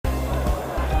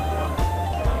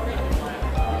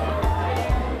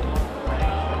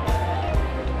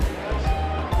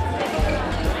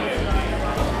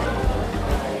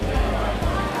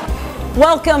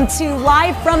Welcome to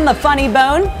Live from the Funny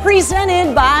Bone,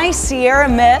 presented by Sierra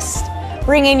Mist,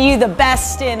 bringing you the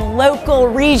best in local,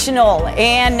 regional,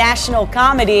 and national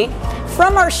comedy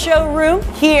from our showroom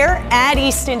here at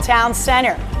Easton Town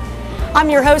Center. I'm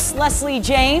your host, Lesley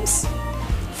James,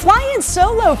 flying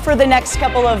solo for the next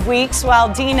couple of weeks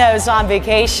while Dino's on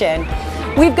vacation.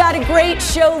 We've got a great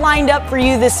show lined up for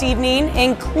you this evening,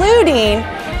 including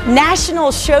national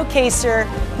showcaser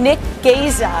Nick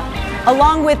Gaza,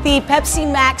 along with the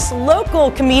Pepsi Max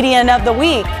Local Comedian of the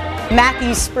Week,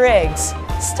 Matthew Spriggs.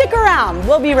 Stick around,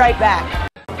 we'll be right back.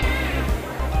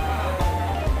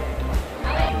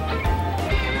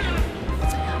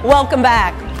 Welcome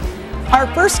back. Our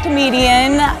first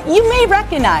comedian you may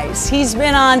recognize. He's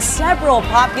been on several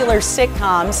popular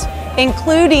sitcoms,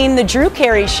 including The Drew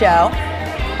Carey Show,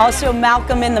 also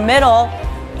Malcolm in the Middle,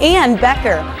 and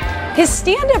Becker. His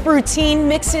stand-up routine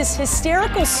mixes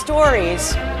hysterical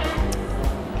stories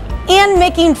and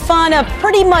making fun of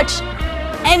pretty much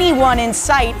anyone in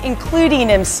sight, including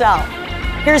himself.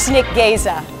 Here's Nick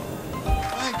Gaza.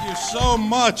 Thank you so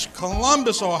much.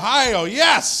 Columbus, Ohio,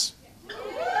 yes!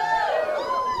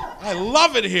 I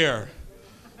love it here,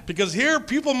 because here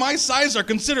people my size are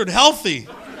considered healthy.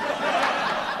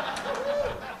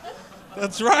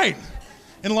 That's right.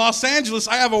 In Los Angeles,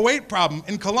 I have a weight problem.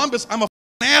 In Columbus, I'm a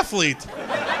athlete.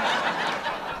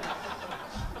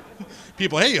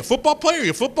 People, hey, you a football player?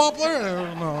 You a football player? I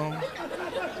don't know.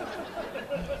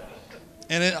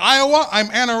 And in Iowa, I'm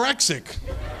anorexic.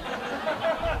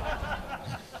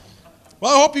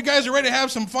 Well, I hope you guys are ready to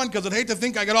have some fun, because I'd hate to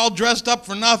think I got all dressed up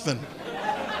for nothing.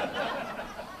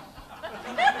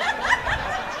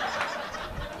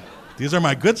 These are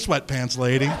my good sweatpants,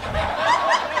 lady.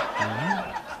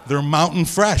 They're mountain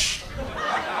fresh.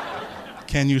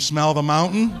 Can you smell the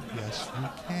mountain? Yes, you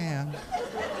can.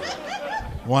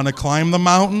 Want to climb the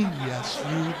mountain? Yes,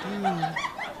 you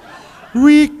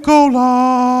do.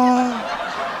 Ricola.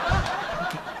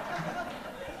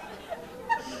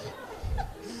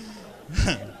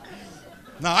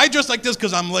 Now, I dress like this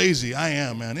because I'm lazy. I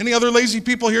am, man. Any other lazy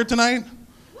people here tonight?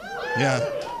 Yeah.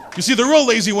 You see, the real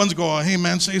lazy ones go, hey,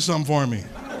 man, say something for me.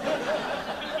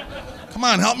 Come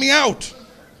on, help me out.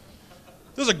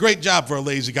 This is a great job for a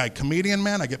lazy guy. Comedian,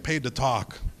 man, I get paid to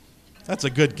talk. That's a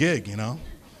good gig, you know?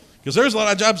 Because there's a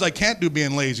lot of jobs I can't do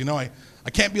being lazy, you know? I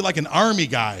can't be like an army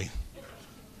guy.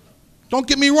 Don't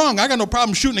get me wrong, I got no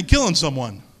problem shooting and killing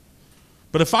someone.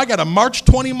 But if I got to march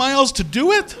 20 miles to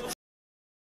do it,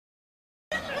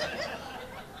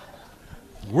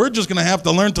 we're just going to have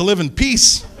to learn to live in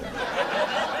peace.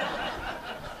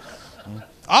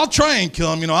 I'll try and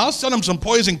kill him, you know, I'll send him some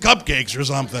poison cupcakes or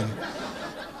something.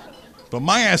 But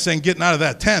my ass ain't getting out of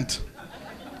that tent.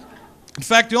 In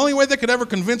fact, the only way they could ever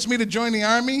convince me to join the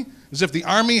Army is if the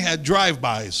Army had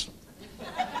drive-bys.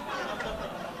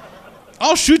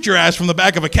 I'll shoot your ass from the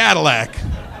back of a Cadillac.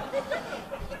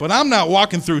 But I'm not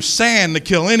walking through sand to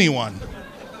kill anyone.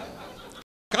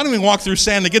 I don't even walk through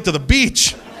sand to get to the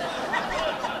beach.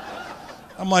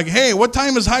 I'm like, hey, what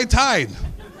time is high tide?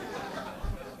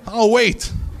 I'll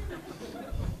wait.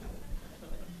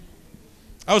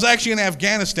 I was actually in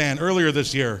Afghanistan earlier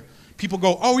this year. People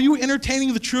go, oh, are you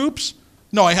entertaining the troops?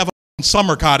 No, I have a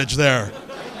summer cottage there.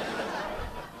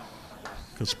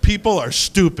 Because people are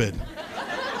stupid.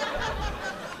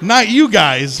 Not you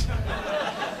guys.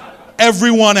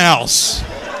 Everyone else.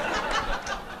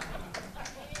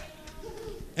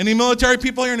 Any military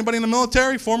people here? Anybody in the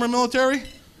military? Former military?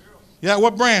 Yeah,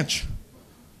 what branch?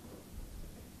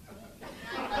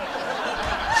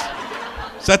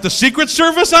 Is that the Secret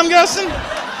Service, I'm guessing?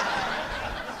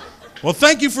 Well,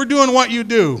 thank you for doing what you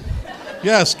do.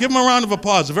 Yes, give them a round of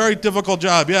applause. A very difficult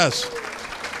job, yes.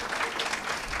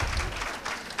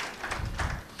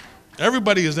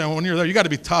 Everybody is there. When you're there, you got to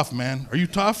be tough, man. Are you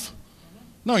tough?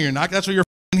 No, you're not. That's why you're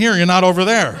here. You're not over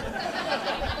there.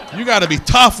 You got to be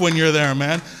tough when you're there,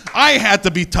 man. I had to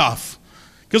be tough.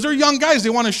 Because they're young guys. They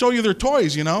want to show you their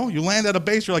toys, you know? You land at a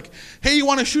base. You're like, hey, you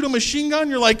want to shoot a machine gun?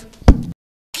 You're like,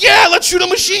 yeah, let's shoot a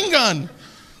machine gun.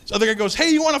 So the other guy goes, hey,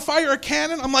 you want to fire a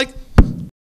cannon? I'm like,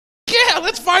 yeah,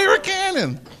 let's fire a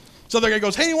cannon. So the other guy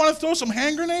goes, hey, you want to throw some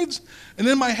hand grenades? And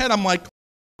in my head, I'm like,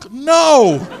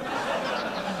 no.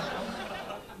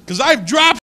 Because I've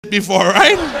dropped before,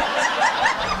 right?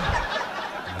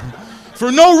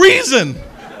 For no reason.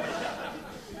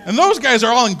 And those guys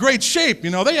are all in great shape, you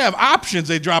know. They have options.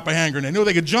 They drop a hand grenade. They know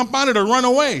they could jump on it or run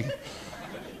away.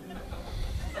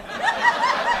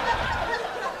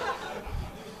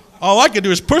 All I could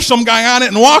do is push some guy on it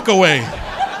and walk away.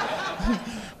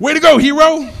 Way to go,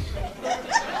 hero.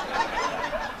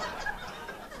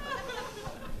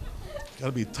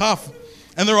 Gotta be tough.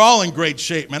 And they're all in great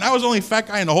shape, man. I was the only fat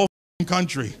guy in the whole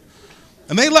country.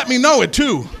 And they let me know it,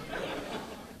 too.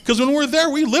 Because when we're there,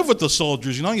 we live with the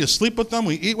soldiers, you know. You sleep with them,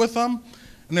 we eat with them.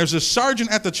 And there's this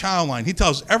sergeant at the chow line. He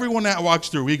tells everyone that walks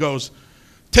through, he goes,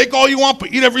 take all you want,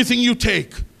 but eat everything you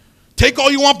take. Take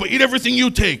all you want, but eat everything you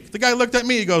take. The guy looked at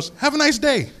me, he goes, have a nice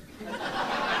day.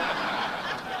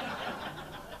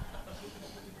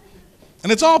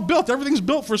 And it's all built. Everything's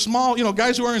built for small, you know,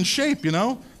 guys who are in shape, you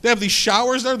know. They have these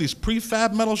showers there, these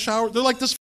prefab metal showers. They're like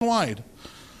this wide.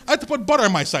 I had to put butter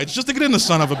on my sides just to get in the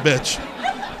son of a bitch.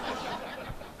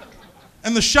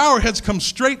 And the shower heads come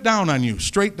straight down on you,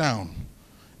 straight down.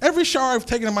 Every shower I've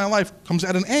taken in my life comes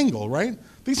at an angle, right?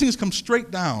 These things come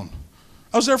straight down.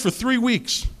 I was there for 3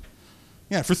 weeks.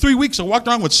 Yeah, for 3 weeks I walked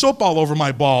around with soap all over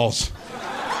my balls.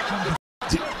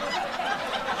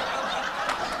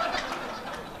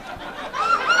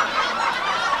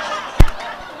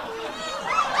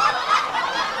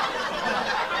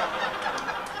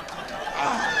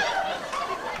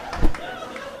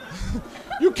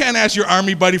 You can't ask your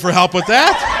army buddy for help with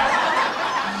that.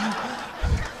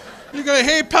 You go,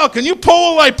 hey, pal, can you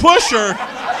pull while I push, or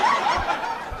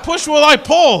push while I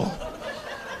pull?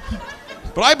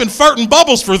 But I've been farting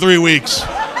bubbles for 3 weeks.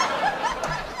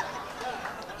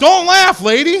 Don't laugh,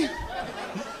 lady.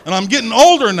 And I'm getting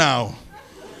older now.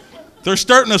 They're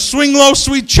starting to swing low,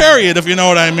 sweet chariot, if you know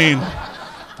what I mean.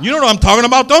 You know what I'm talking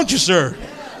about, don't you, sir?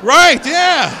 Right,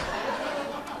 yeah.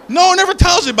 No one ever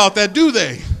tells you about that, do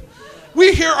they?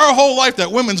 We hear our whole life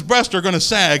that women's breasts are going to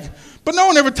sag, but no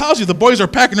one ever tells you the boys are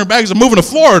packing their bags and moving to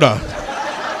Florida.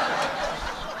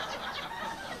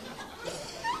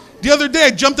 The other day,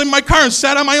 I jumped in my car and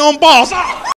sat on my own balls.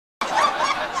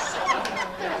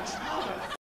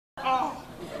 Oh.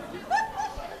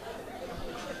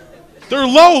 They're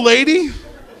low, lady.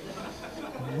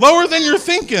 Lower than you're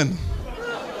thinking.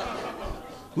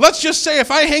 Let's just say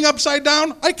if I hang upside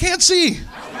down, I can't see.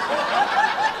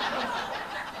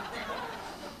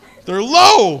 They're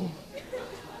low.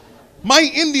 My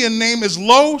Indian name is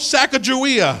Lo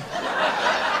Sacagawea.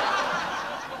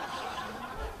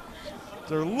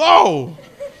 They're low.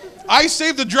 I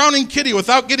saved a drowning kitty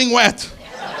without getting wet.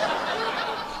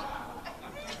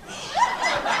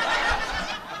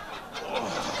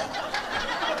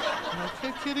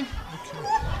 Okay, kitty? Okay.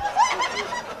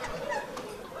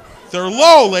 They're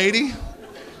low, lady.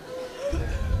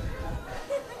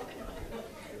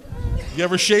 You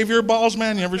ever shave your balls,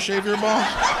 man? You ever shave your balls?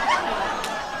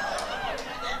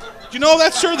 Do you know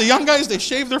that, sir? The young guys, they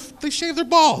shave their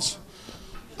balls.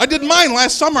 I did mine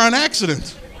last summer on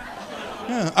accident.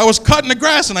 Yeah, I was cutting the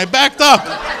grass and I backed up.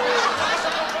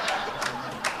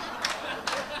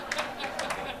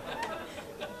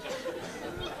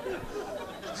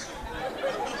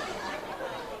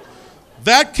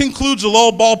 That concludes the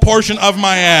low ball portion of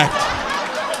my act.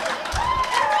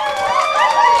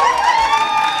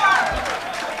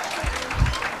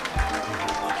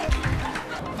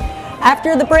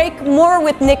 After the break, more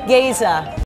with Nick Gaza.